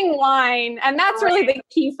drinking wine. And that's really the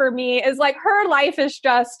key for me, is like her life is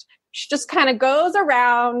just, she just kind of goes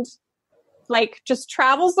around, like just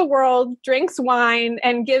travels the world, drinks wine,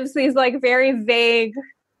 and gives these like very vague,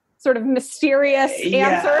 sort of mysterious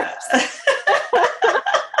answers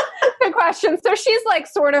to questions. So she's like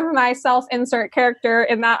sort of my self-insert character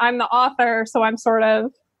in that I'm the author. So I'm sort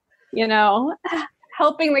of,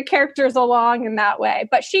 helping the characters along in that way.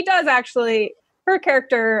 But she does actually, her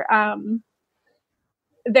character,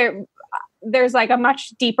 there's like a much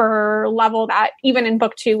deeper level that even in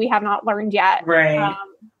book 2 we have not learned yet. Right.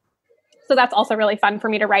 So that's also really fun for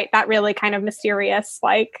me to write, that really kind of mysterious,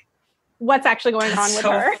 like what's actually going on with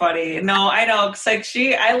her. So funny. No, I know. It's like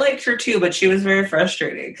I liked her too, but she was very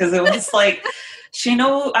frustrating because it was like,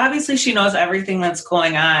 obviously she knows everything that's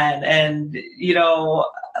going on, and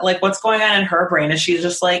like what's going on in her brain is she's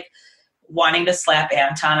just like wanting to slap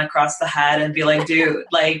Anton across the head and be like, dude,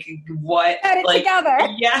 like what? Get it together.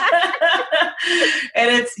 Yeah.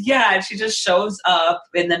 And she just shows up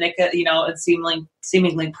in the nick of, it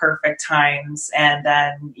seemingly perfect times. And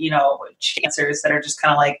then, she answers that are just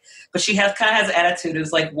kind of like, but she kind of has attitude.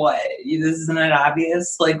 It's like, what? This isn't it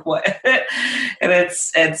obvious? Like what?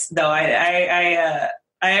 And no,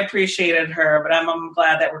 I appreciated her, but I'm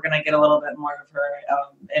glad that we're going to get a little bit more of her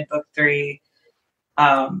in book 3.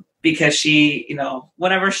 Because she,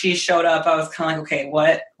 whenever she showed up, I was kind of like, okay,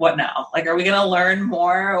 what now? Like, are we going to learn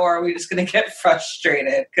more, or are we just going to get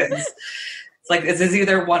frustrated? Because it's like, this is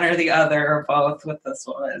either one or the other or both with this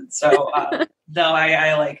woman. So, no,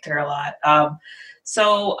 I liked her a lot.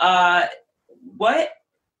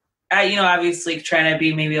 Obviously trying to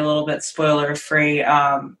be maybe a little bit spoiler free,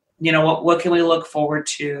 what can we look forward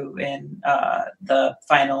to in the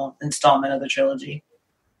final installment of the trilogy?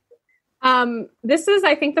 This is,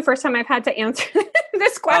 I think, the first time I've had to answer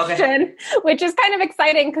this question, which is kind of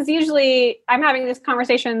exciting because usually I'm having these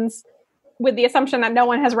conversations with the assumption that no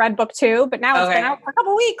one has read book 2, but now it's been out for a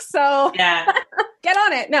couple weeks, so get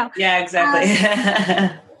on it. No. Yeah, exactly.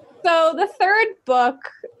 So the third book,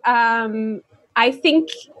 I think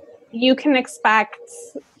you can expect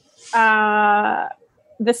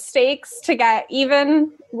the stakes to get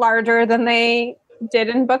even larger than they did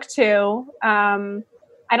in book 2.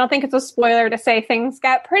 I don't think it's a spoiler to say things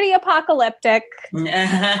get pretty apocalyptic in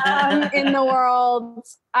the world.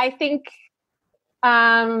 I think,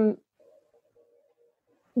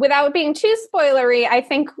 without being too spoilery, I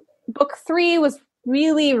think book 3 was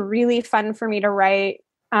really, really fun for me to write,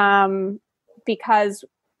 because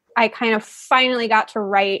I kind of finally got to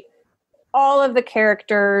write all of the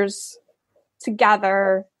characters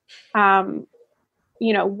together,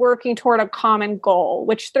 working toward a common goal,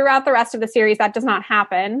 which throughout the rest of the series, that does not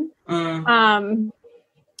happen.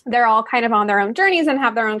 They're all kind of on their own journeys and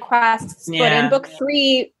have their own quests. Yeah. But in book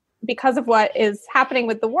 3, because of what is happening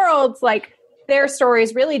with the worlds, like their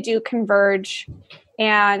stories really do converge,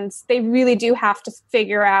 and they really do have to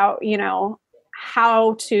figure out,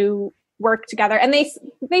 how to work together. And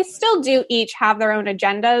they still do each have their own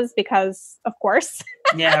agendas because, of course.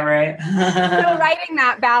 Yeah, right. So writing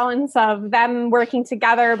that balance of them working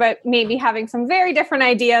together, but maybe having some very different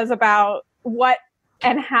ideas about what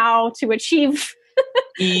and how to achieve.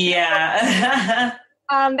 Yeah.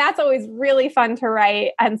 That's always really fun to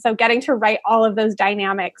write. And so getting to write all of those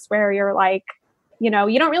dynamics where you're like, you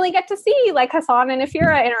don't really get to see like Hassan and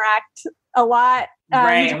Ifira interact a lot.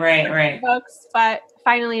 Right. Books, but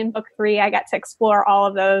finally in book 3, I get to explore all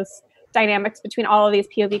of those dynamics between all of these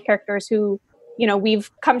POV characters who, we've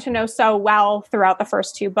come to know so well throughout the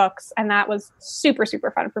first 2 books. And that was super, super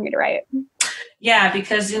fun for me to write. Yeah,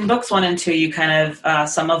 because in books 1 and 2, you kind of,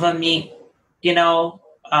 some of them meet, and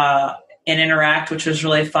interact, which was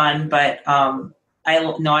really fun. But I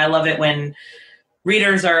love it when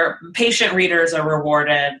patient readers are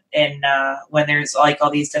rewarded, and when there's like all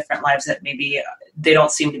these different lives that maybe they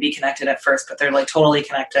don't seem to be connected at first, but they're like totally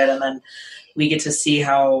connected. And then we get to see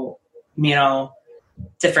how,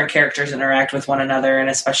 different characters interact with one another. And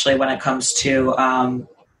especially when it comes to,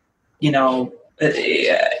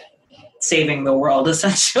 saving the world,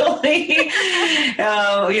 essentially.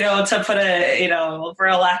 To put for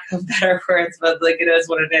a lack of better words, but like it is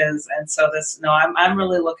what it is. And so I'm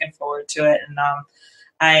really looking forward to it. And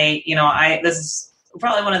this is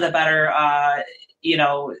probably one of the better,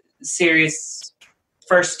 series,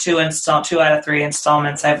 first two out of three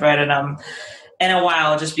installments I've read in a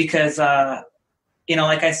while, just because, like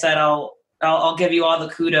I said, I'll give you all the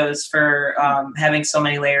kudos for having so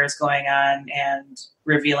many layers going on and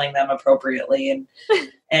revealing them appropriately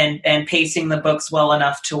and pacing the books well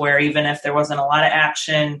enough to where even if there wasn't a lot of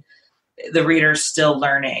action, the reader's still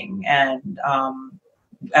learning, and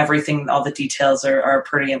everything, all the details are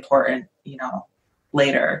pretty important,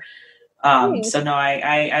 later. So no,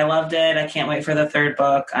 I loved it. I can't wait for the third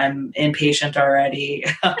book. I'm impatient already.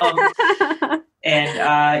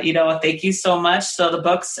 And, thank you so much. So the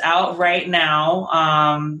book's out right now.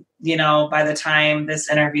 By the time this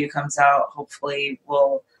interview comes out, hopefully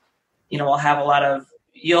we'll have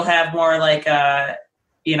you'll have more like,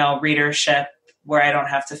 readership where I don't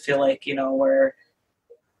have to feel like,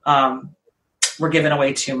 we're giving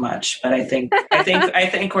away too much, but I think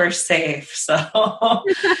we're safe. So,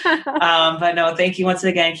 but no, thank you once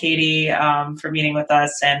again, Katy, for meeting with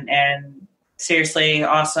us, and seriously,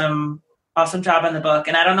 awesome job in the book.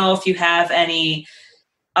 And I don't know if you have any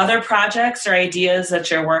other projects or ideas that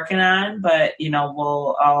you're working on, but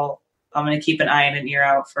I'm going to keep an eye and an ear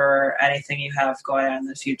out for anything you have going on in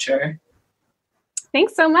the future.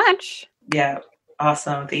 Thanks so much. Yeah.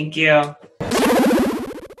 Awesome. Thank you.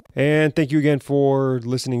 And thank you again for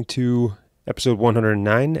listening to episode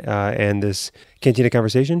 109 and this Cantina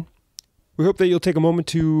conversation. We hope that you'll take a moment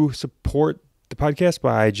to support the podcast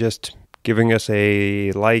by just giving us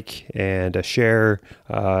a like and a share,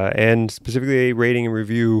 and specifically a rating and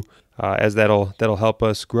review, as that'll help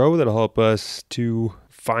us grow. That'll help us to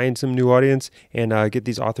find some new audience and get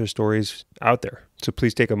these author stories out there. So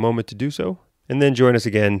please take a moment to do so, and then join us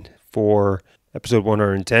again for episode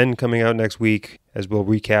 110 coming out next week, as we'll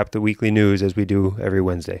recap the weekly news as we do every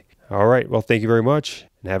Wednesday. All right. Well, thank you very much,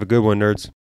 and have a good one, nerds.